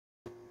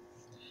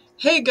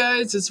Hey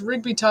guys, it's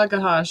Rigby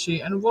Takahashi,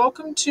 and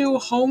welcome to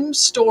Home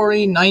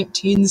Story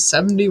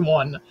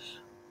 1971.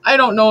 I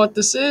don't know what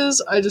this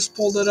is, I just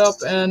pulled it up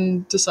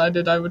and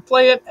decided I would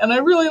play it, and I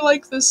really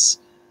like this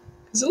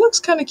because it looks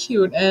kind of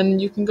cute,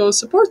 and you can go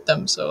support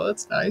them, so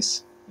that's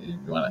nice. If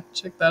you want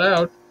to check that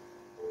out.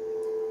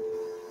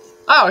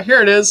 Oh,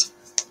 here it is.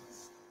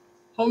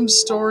 Home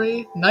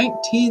Story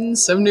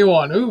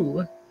 1971.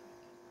 Ooh.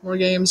 More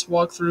games,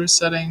 walkthrough,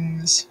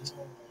 settings.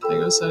 Can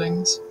I go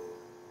settings?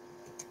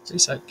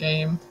 Reset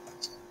game.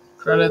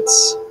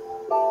 Credits.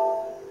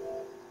 Oh,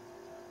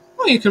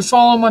 you can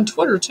follow him on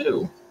Twitter,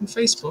 too. And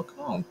Facebook.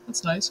 Oh,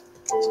 that's nice.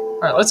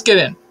 Alright, let's get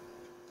in.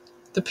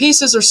 The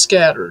pieces are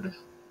scattered.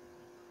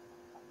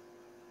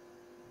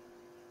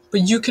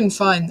 But you can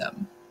find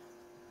them.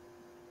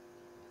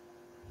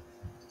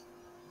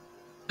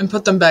 And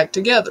put them back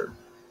together.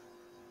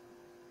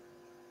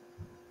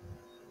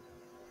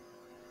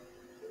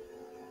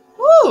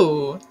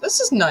 Ooh, this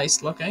is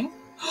nice looking.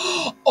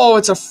 Oh,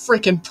 it's a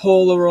freaking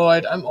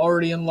Polaroid. I'm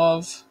already in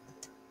love.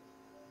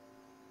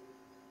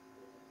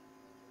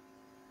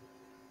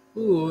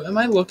 Ooh, am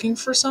I looking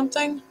for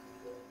something?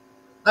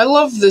 I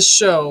love this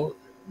show.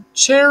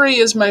 Cherry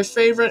is my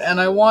favorite, and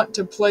I want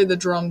to play the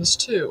drums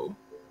too.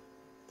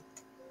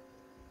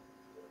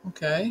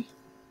 Okay.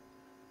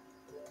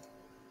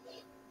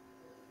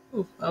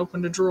 Ooh, I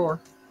opened a drawer.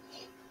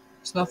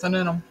 There's nothing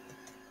in them.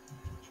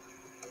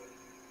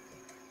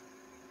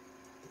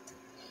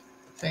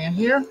 Thing in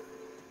here?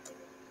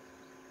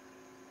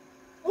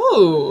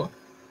 Ooh!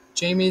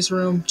 Jamie's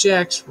room,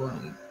 Jack's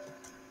room.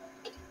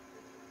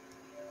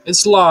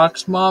 It's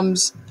locked.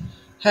 Mom's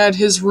had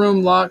his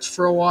room locked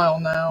for a while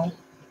now.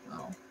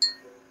 Oh.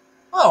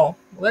 Oh,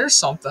 well, there's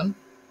something.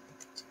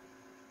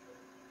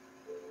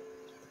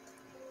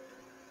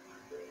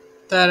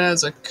 That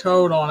has a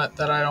code on it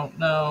that I don't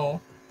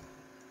know.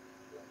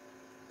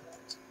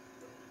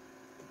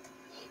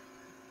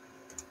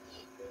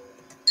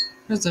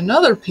 There's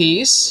another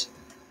piece.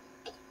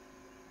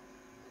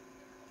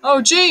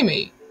 Oh,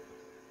 Jamie!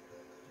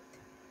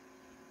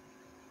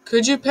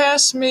 Could you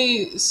pass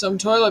me some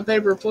toilet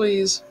paper,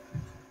 please?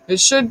 It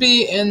should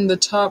be in the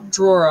top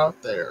drawer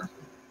out there.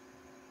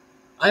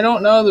 I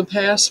don't know the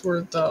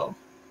password, though.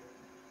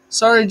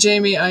 Sorry,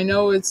 Jamie, I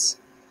know it's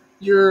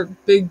your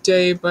big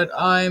day, but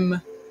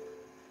I'm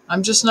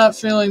just not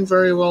feeling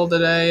very well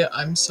today.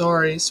 I'm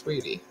sorry,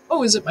 sweetie.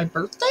 Oh, is it my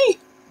birthday?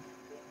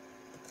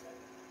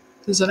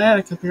 There's an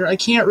attic up here. I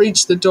can't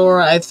reach the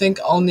door. I think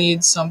I'll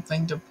need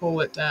something to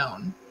pull it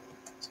down.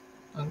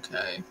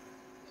 Okay.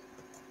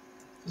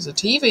 There's a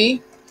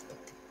TV.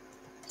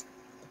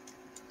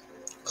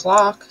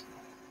 Clock.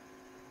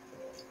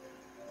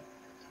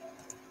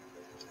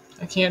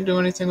 I can't do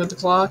anything with the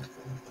clock.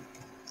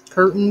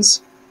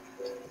 Curtains.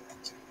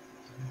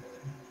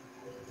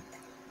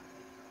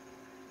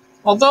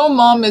 Although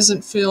Mom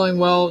isn't feeling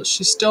well,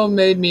 she still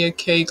made me a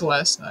cake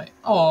last night.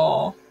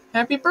 Aw,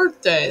 happy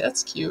birthday.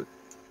 That's cute.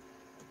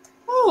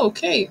 Oh,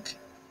 cake.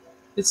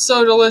 It's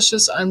so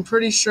delicious, I'm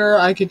pretty sure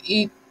I could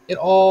eat it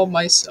all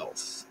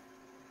myself.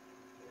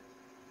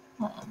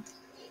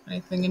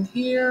 Anything in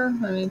here?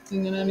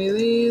 Anything in any of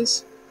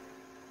these?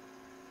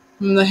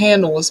 The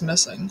handle is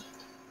missing.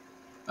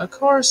 Of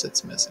course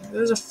it's missing.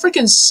 There's a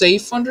freaking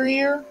safe under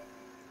here?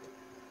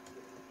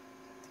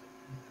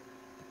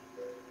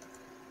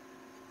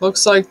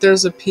 Looks like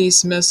there's a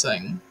piece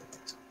missing.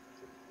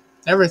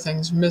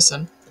 Everything's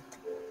missing.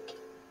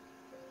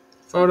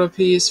 Photo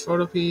piece,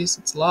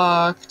 it's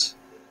locked.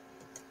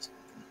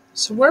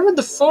 So where would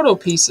the photo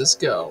pieces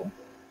go?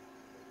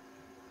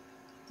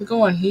 They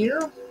go in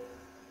here?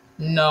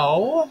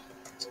 No.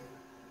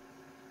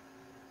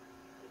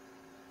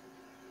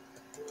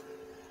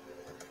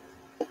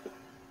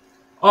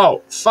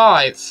 Oh,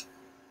 5.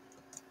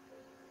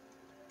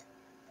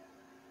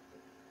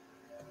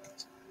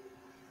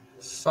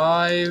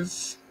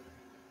 5.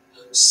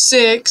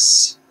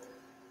 6.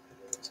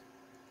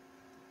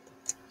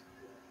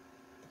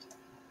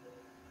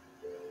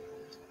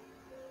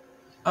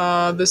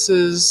 This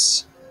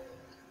is...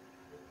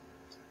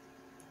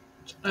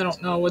 I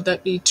don't know, would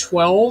that be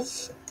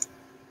 12?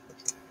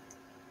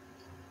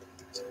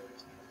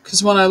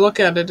 Because when I look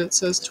at it, it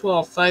says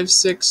 12. 5,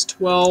 6,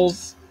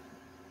 12,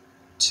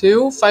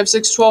 2? 5,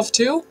 6, 12,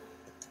 2?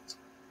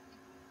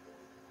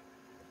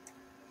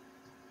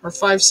 Or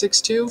 5,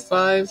 6, 2?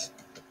 5,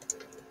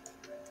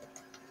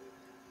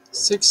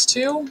 6,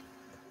 2?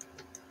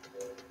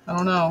 I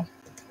don't know.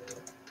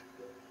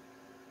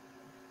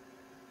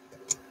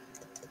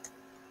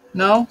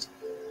 No?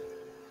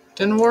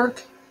 Didn't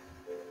work?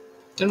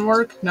 Didn't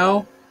work?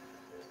 No?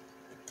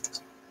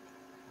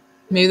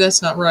 Maybe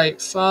that's not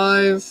right.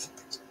 5,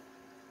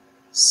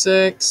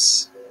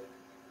 6...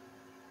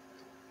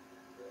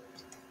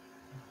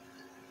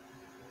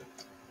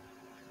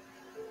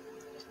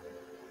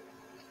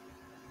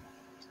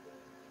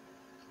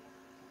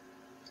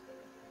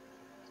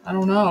 I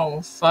don't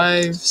know.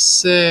 5,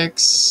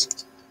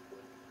 6...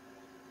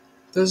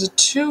 There's a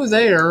 2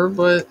 there,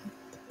 but...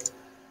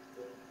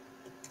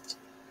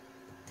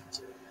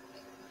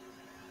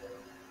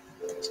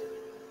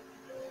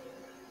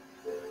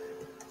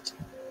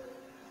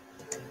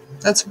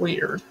 That's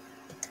weird.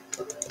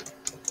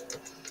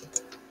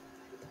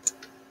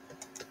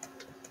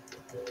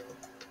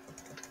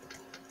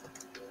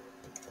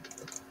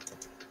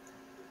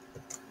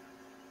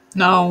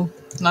 No,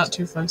 not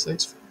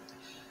 256.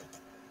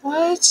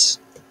 What?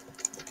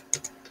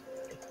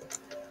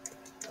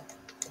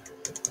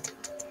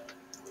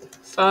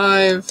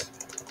 Five.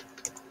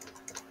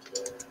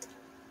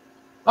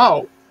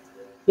 Oh,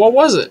 what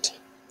was it?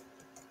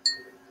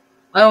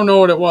 I don't know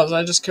what it was.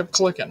 I just kept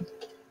clicking.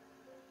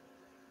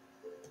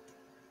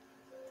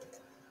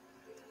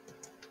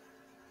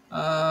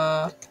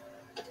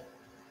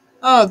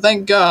 Oh,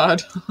 thank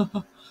God.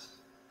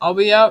 I'll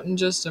be out in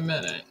just a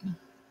minute.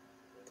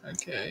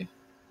 Okay.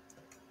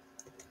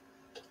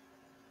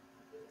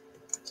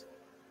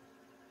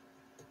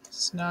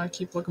 So now I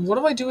keep looking. What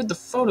do I do with the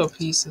photo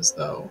pieces,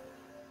 though?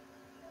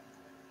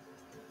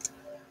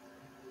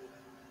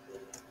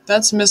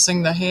 That's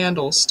missing the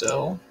handle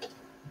still.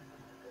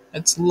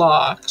 It's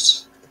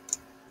locked.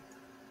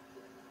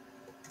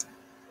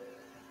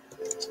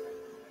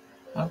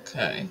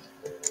 Okay.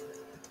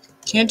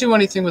 Can't do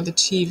anything with the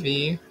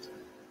TV.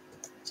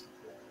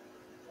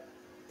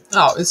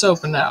 Oh, it's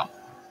open now.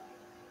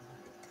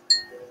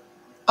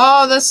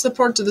 Oh, that's the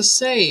port to the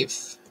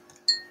safe.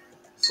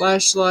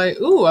 Flashlight.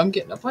 Ooh, I'm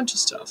getting a bunch of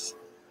stuff.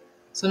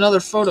 It's another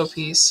photo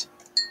piece.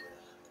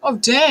 Oh,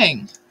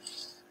 dang.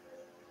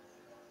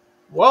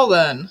 Well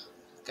then.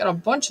 Got a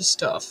bunch of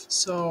stuff.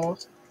 So,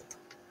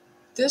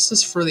 this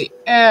is for the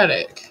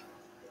attic.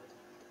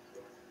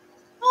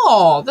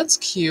 Oh, that's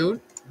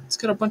cute. It's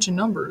got a bunch of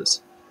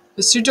numbers.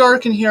 It's too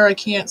dark in here, I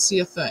can't see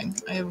a thing.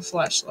 I have a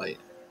flashlight.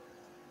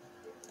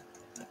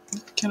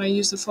 Can I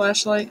use the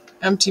flashlight?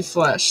 Empty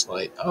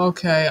flashlight.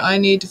 Okay, I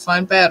need to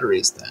find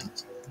batteries then.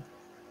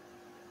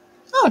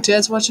 Oh,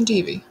 Dad's watching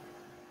TV.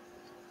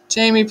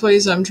 Jamie,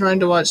 please, I'm trying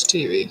to watch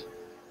TV.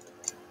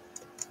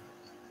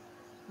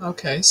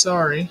 Okay,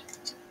 sorry.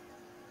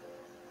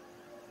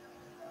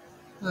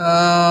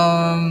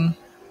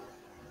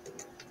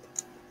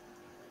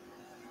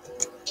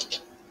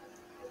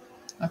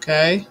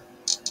 Okay.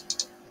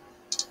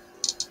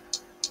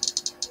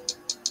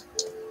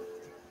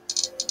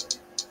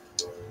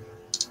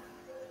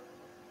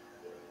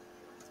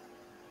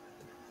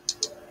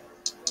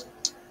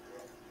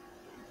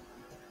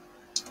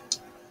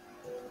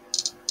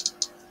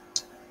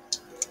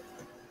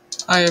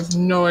 I have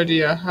no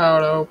idea how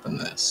to open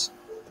this.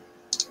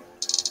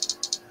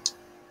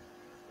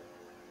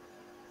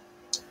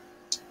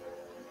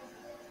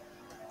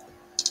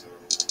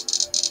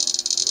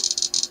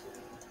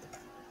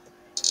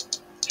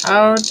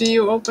 How do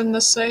you open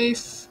the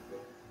safe?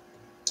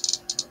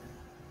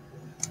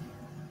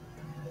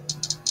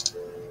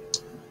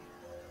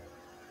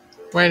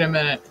 Wait a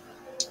minute.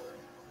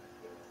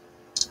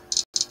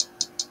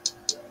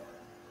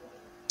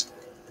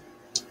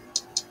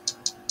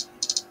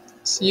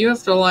 So you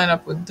have to line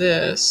up with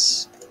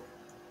this.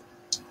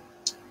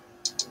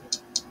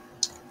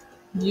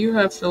 You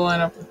have to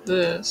line up with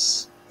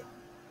this.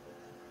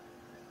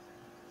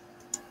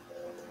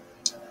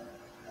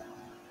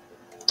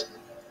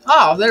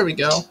 Oh, there we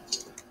go.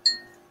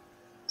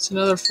 It's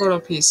another photo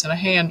piece and a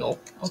handle.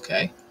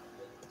 Okay.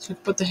 So we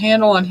put the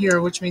handle on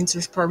here, which means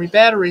there's probably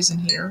batteries in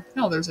here.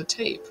 No, there's a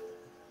tape.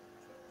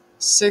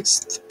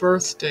 6th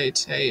birthday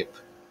tape.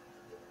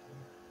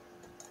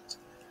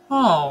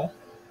 Oh.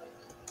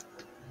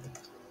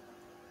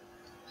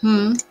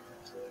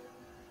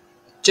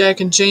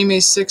 Jack and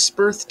Jamie's 6th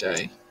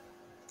birthday.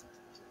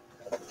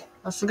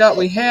 I forgot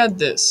we had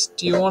this.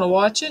 Do you want to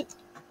watch it?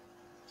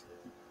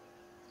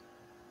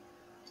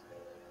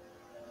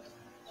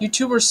 You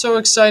two were so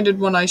excited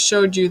when I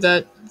showed you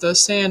the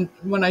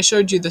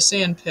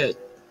sand pit.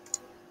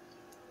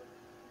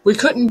 We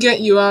couldn't get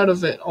you out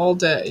of it all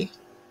day.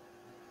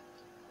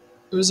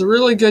 It was a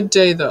really good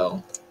day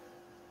though.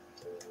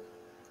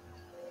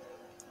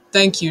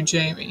 Thank you,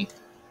 Jamie.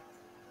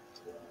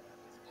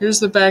 Here's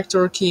the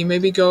backdoor key.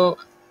 Maybe go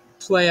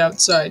play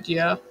outside,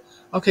 yeah?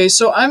 Okay,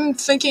 so I'm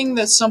thinking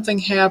that something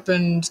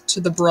happened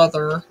to the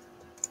brother,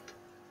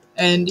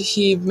 and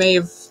he may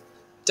have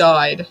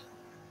died.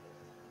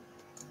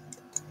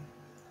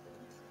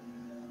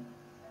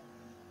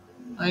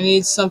 I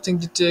need something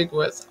to dig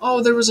with.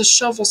 Oh, there was a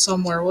shovel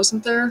somewhere,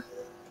 wasn't there?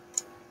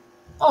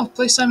 Oh,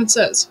 play Simon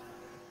Says.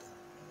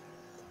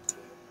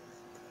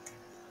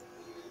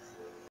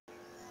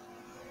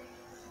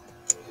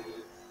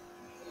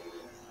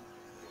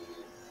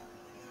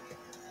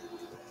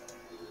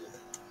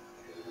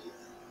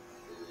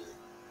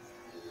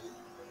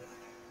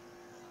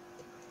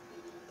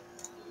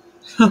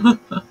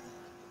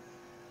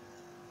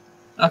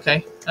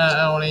 Okay, I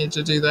don't need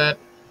to do that.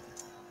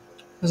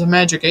 There's a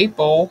magic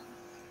 8-ball.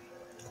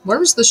 Where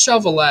was the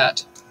shovel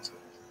at?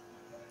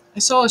 I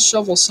saw a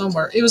shovel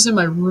somewhere. It was in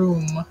my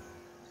room.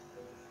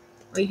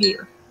 Right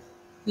here.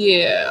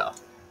 Yeah.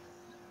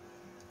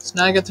 So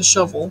now I got the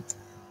shovel.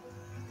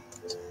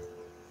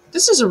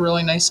 This is a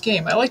really nice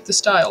game. I like the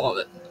style of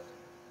it.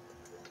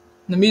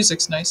 And the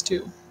music's nice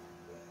too.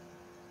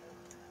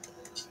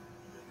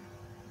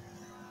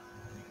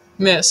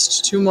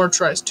 Missed. 2 more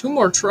tries. 2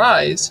 more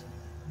tries?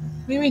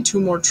 What do you mean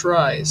 2 more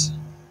tries?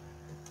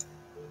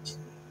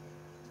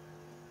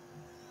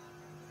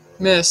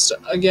 Missed.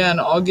 Again,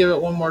 I'll give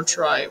it 1 more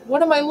try.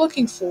 What am I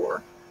looking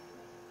for?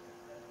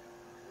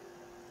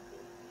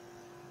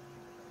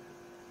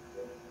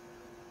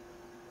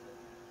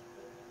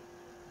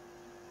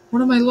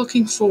 What am I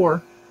looking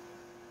for?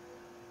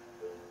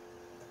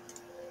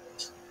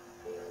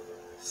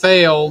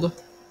 Failed.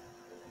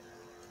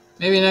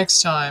 Maybe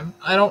next time.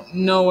 I don't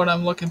know what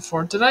I'm looking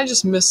for. Did I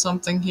just miss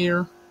something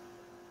here?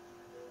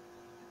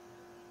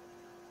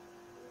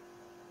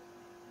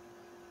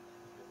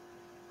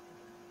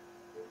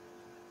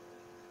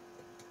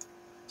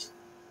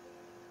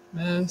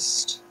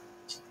 Missed.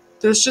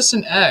 There's just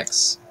an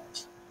X.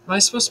 Am I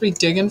supposed to be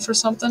digging for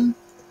something?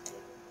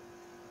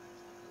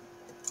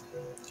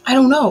 I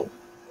don't know.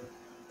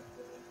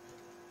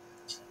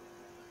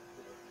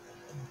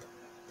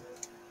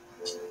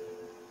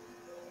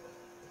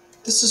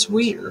 This is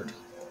weird.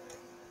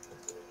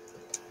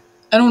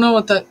 I don't know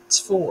what that's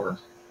for.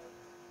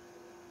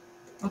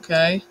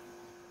 Okay.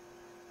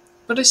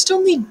 But I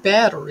still need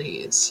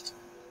batteries.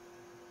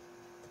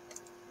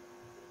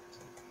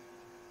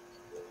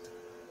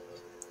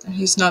 And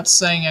he's not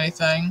saying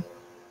anything.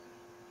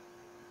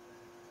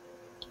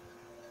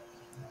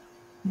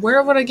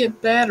 Where would I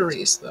get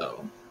batteries,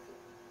 though?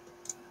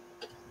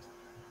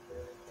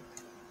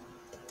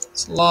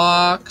 It's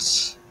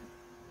locked.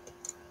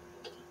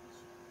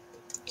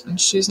 And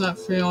she's not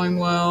feeling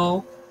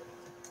well.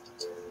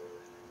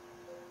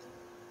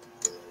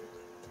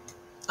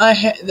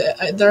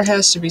 There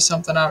has to be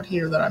something out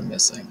here that I'm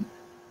missing.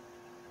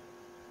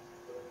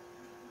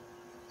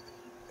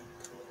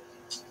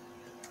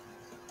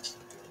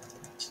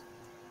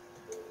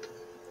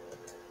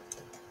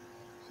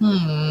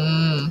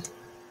 I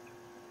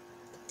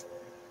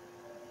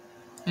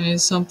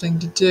need something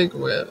to dig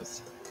with.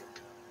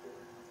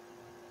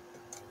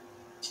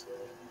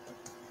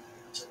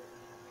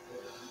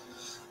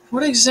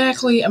 What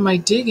exactly am I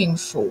digging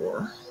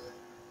for?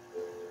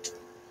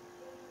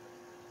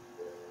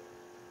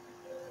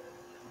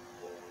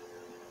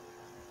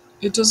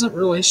 It doesn't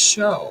really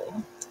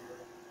show.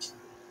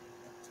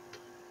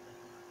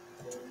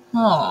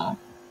 Huh.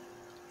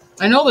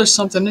 I know there's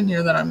something in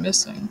here that I'm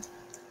missing.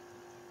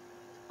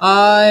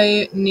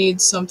 I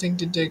need something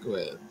to dig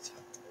with.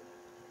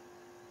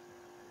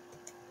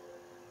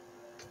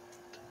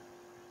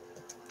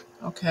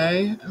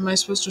 Okay, am I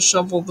supposed to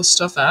shovel the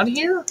stuff out of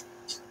here?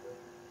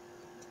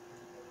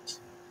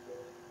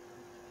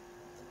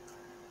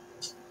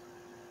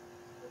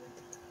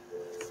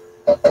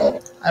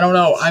 I don't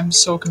know, I'm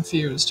so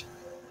confused.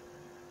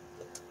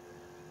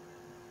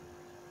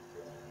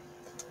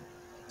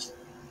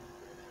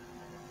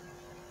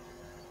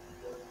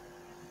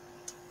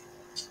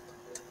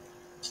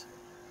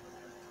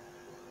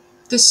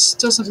 This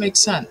doesn't make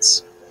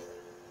sense.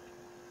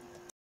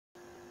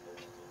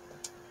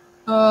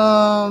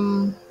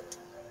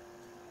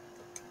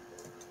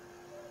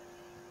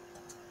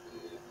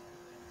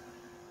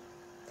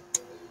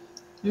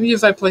 Maybe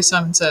if I play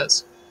Simon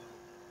Says.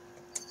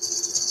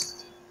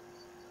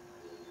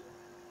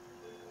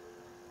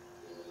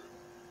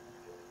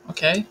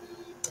 Okay.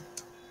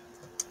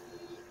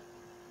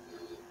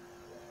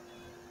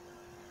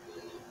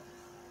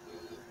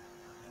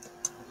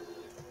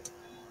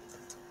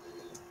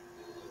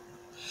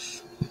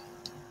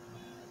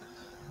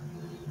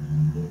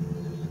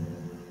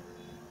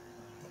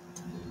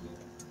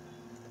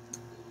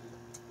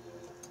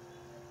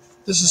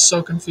 This is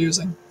so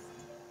confusing.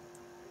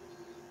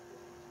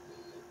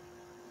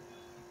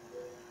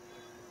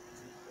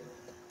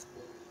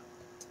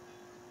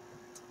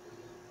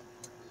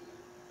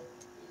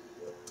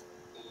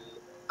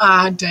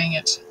 Ah, dang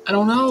it. I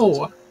don't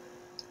know.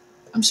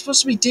 I'm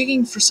supposed to be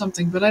digging for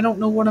something, but I don't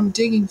know what I'm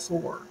digging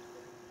for.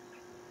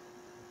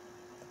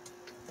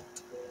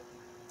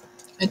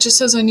 It just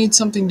says I need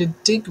something to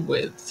dig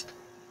with.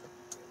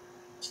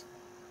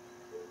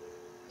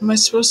 Am I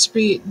supposed to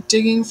be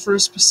digging for a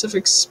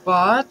specific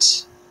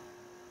spot?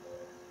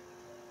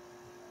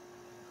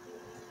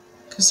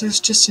 Because there's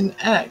just an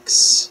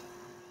X.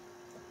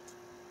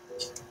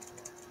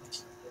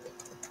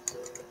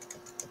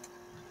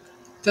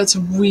 That's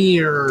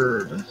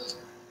weird.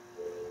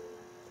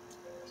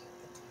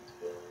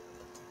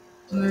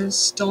 And there's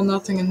still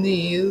nothing in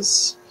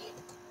these.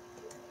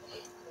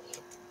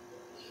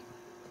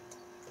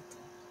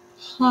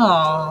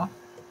 Huh.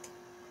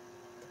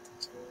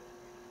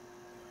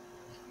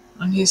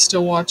 And he's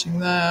still watching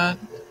that.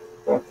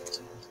 Well,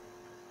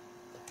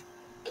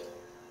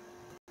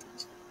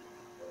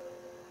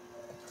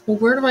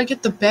 where do I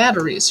get the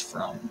batteries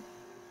from?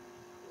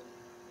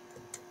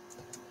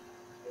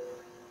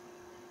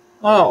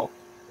 Oh.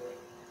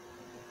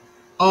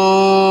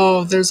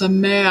 Oh, there's a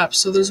map.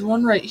 So there's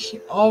one right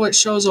here. Oh, it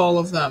shows all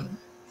of them.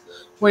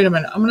 Wait a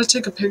minute. I'm going to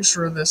take a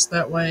picture of this.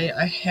 That way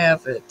I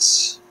have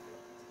it.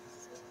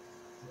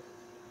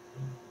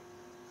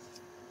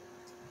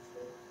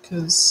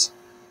 Because...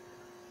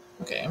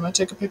 Okay, I'm going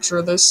to take a picture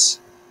of this.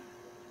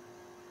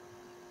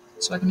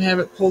 So I can have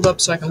it pulled up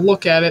so I can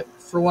look at it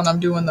for when I'm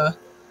doing the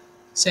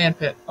sand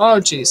pit. Oh,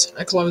 geez.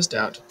 I closed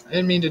out. I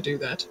didn't mean to do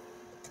that.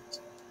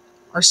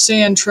 Our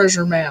sand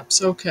treasure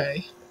maps.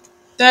 Okay.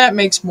 That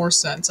makes more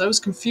sense. I was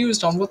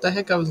confused on what the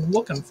heck I was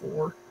looking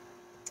for.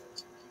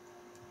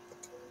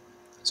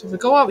 So if we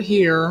go out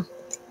here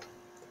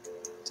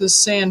to the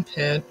sand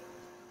pit,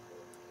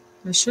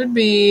 there should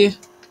be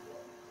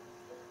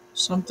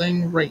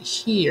something right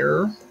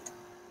here.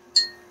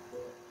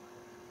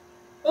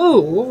 Oh,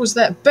 what was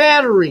that?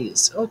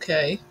 Batteries.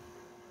 Okay.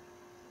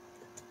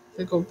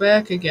 If I go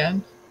back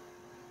again,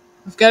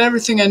 I've got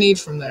everything I need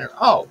from there.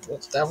 Oh, well,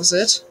 that was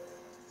it.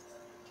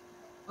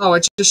 Oh,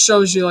 it just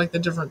shows you like the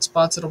different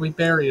spots it'll be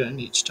buried in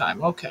each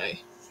time.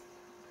 Okay.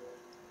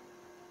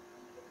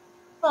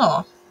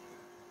 Oh.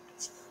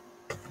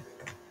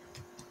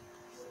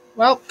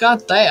 Well,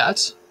 got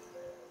that.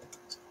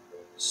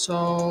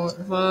 So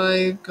if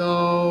I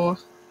go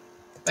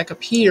back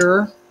up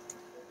here,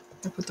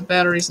 I put the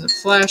batteries in the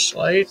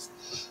flashlight,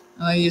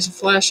 and I use a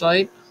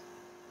flashlight.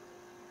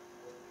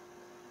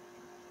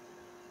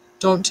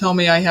 Don't tell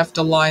me I have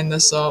to line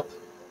this up.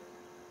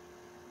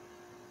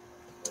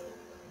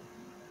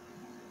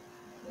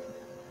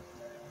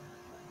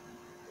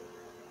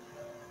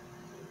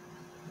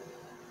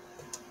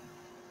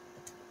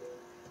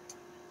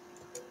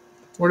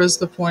 What is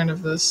the point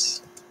of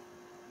this?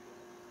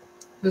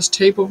 There's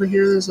tape over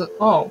here. There's a...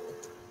 Oh.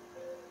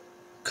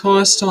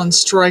 Cost on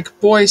strike.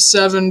 Boy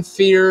 7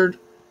 feared.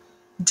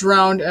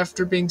 Drowned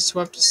after being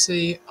swept to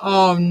sea.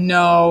 Oh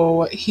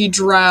no. He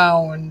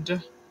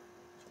drowned.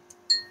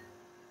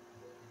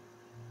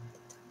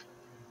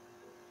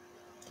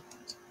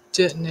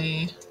 Didn't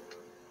he?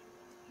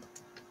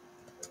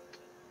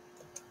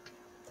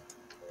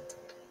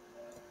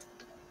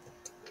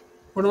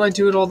 What do I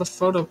do with all the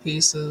photo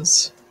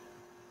pieces?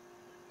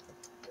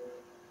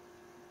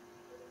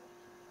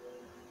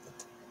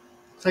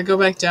 If I go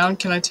back down,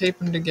 can I tape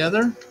them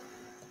together?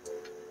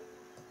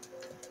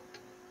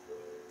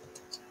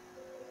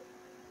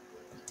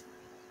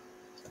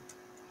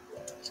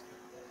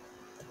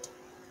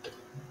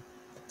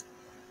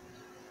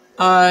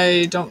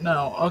 I don't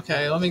know.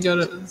 Okay, let me go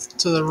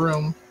to the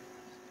room.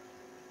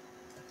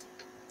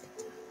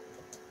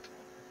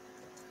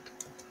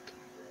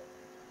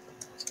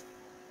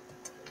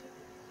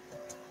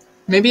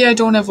 Maybe I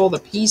don't have all the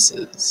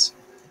pieces.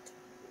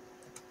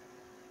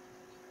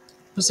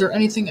 Was there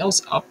anything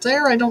else up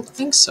there? I don't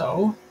think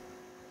so.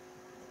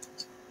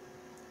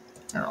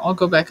 Here, I'll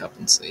go back up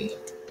and see.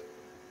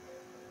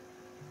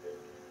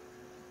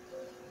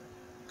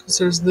 Because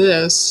there's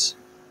this.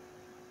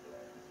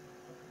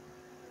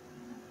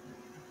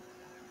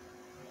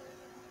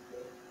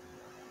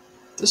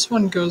 This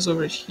one goes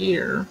over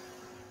here.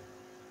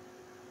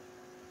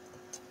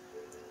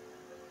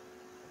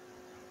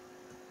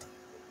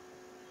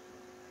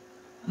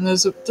 And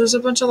there's a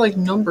bunch of like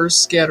numbers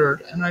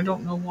scattered, and I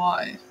don't know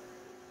why.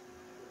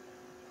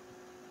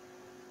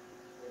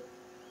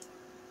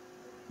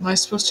 Am I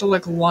supposed to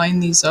like line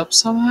these up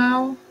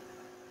somehow?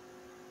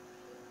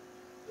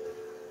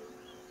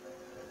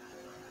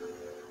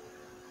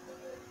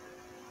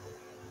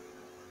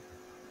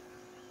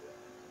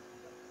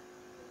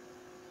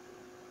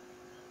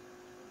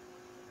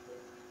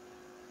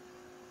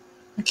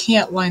 I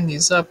can't line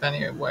these up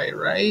anyway,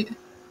 right?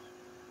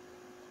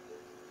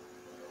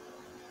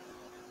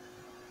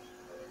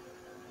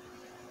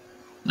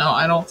 No,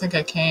 I don't think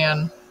I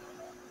can.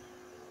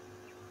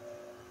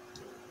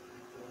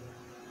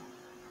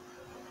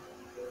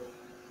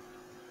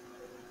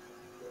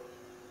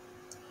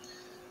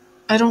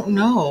 I don't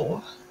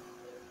know.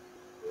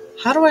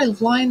 How do I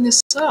line this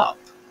up?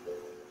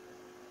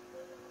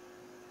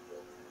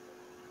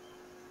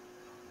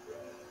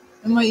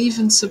 Am I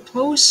even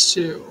supposed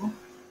to?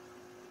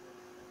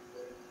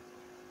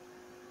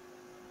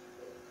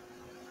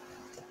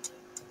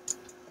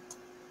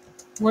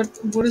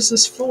 What is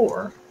this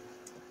for?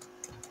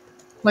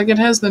 Like it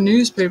has the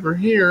newspaper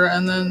here,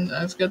 and then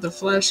I've got the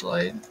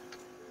flashlight.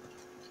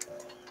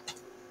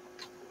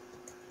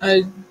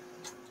 I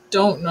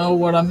don't know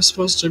what I'm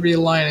supposed to be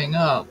lining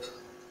up.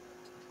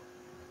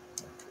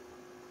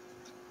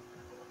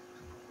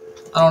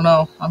 I don't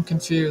know. I'm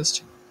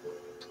confused.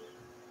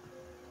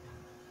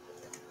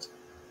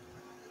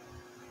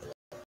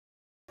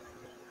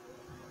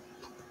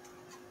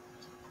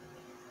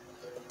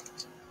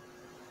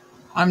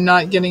 I'm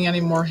not getting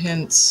any more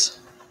hints.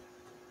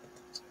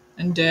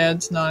 And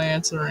Dad's not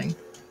answering.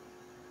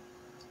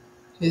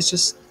 He's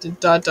just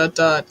dot dot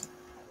dot.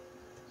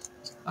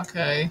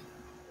 Okay.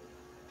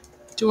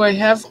 Do I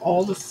have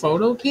all the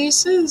photo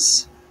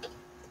pieces?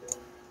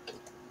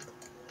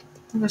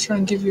 What if I try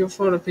and give you a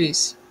photo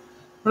piece?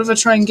 What if I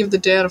try and give the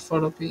dad a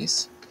photo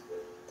piece?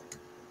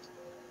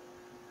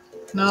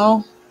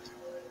 No?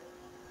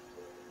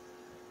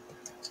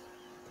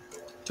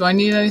 Do I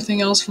need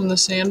anything else from the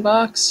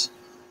sandbox?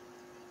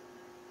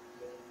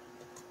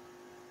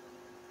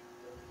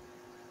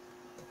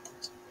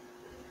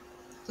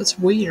 That's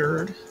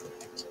weird.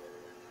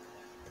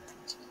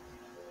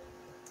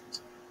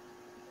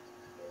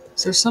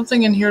 Is there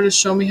something in here to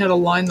show me how to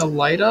line the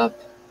light up?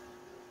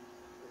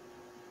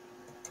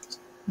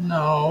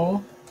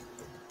 No.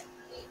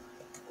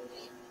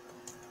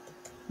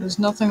 There's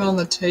nothing on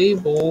the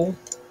table.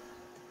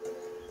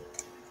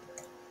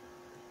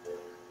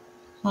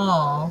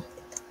 Huh.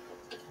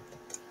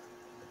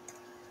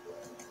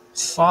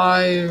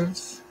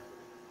 5,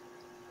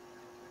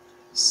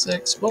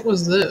 6. What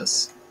was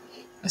this?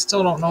 I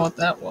still don't know what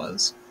that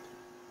was.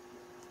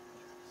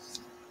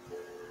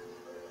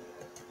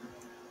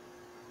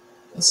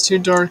 It's too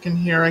dark in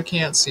here. I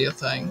can't see a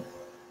thing.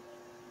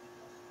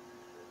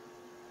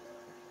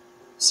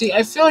 See,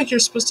 I feel like you're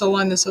supposed to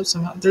line this up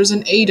somehow. There's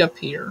an 8 up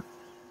here.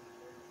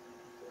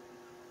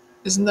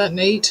 Isn't that an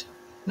 8?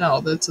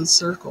 No, that's a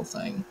circle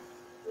thing.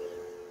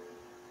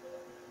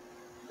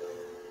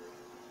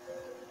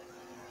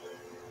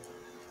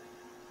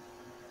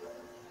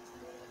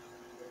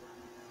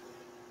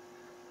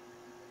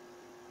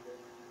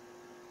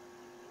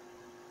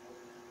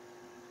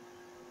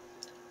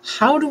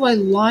 How do I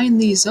line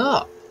these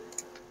up?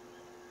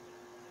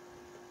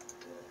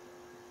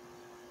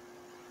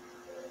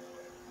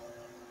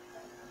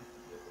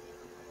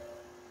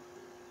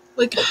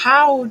 Like,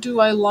 how do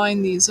I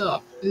line these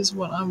up is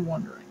what I'm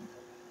wondering.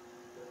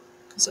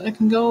 Because I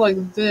can go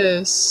like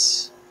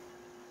this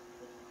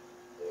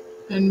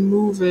and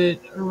move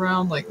it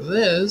around like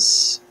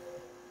this.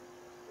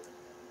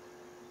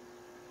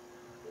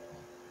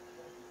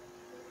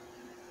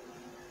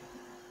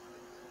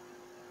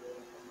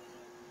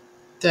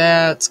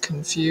 That's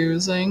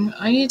confusing.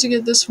 I need to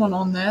get this one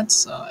on that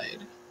side.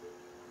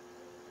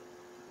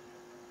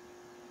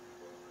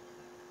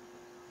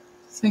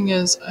 Thing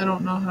is, I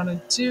don't know how to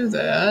do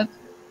that.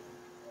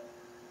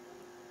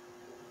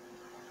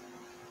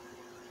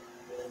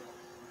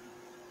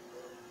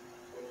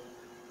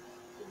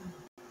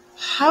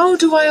 How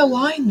do I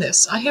align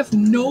this? I have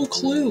no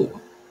clue.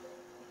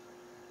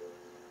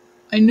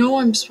 I know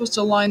I'm supposed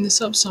to line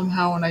this up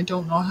somehow and I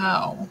don't know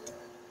how.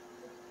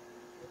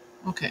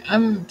 Okay,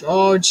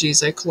 oh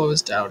geez, I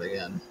closed out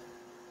again.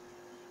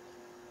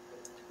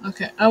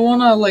 Okay, I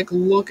wanna like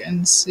look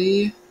and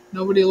see.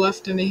 Nobody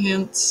left any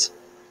hints.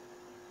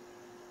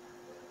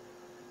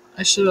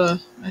 I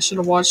should've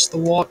watched the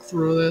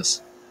walkthrough of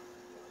this.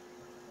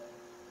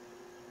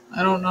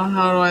 I don't know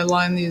how do I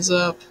line these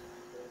up.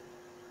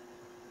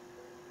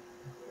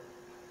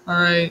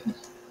 Alright.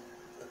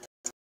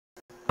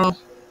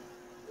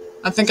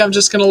 I think I'm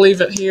just gonna leave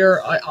it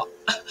here.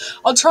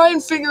 I'll try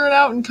and figure it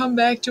out and come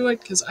back to it,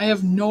 because I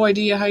have no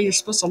idea how you're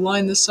supposed to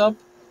line this up.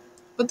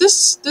 But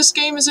this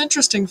game is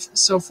interesting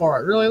so far. I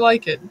really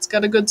like it. It's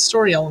got a good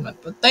story element.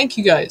 But thank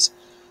you guys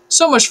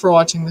so much for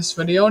watching this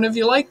video, and if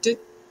you liked it,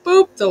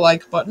 boop the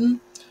like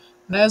button.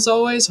 And as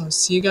always, I'll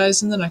see you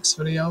guys in the next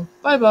video.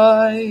 Bye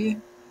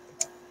bye!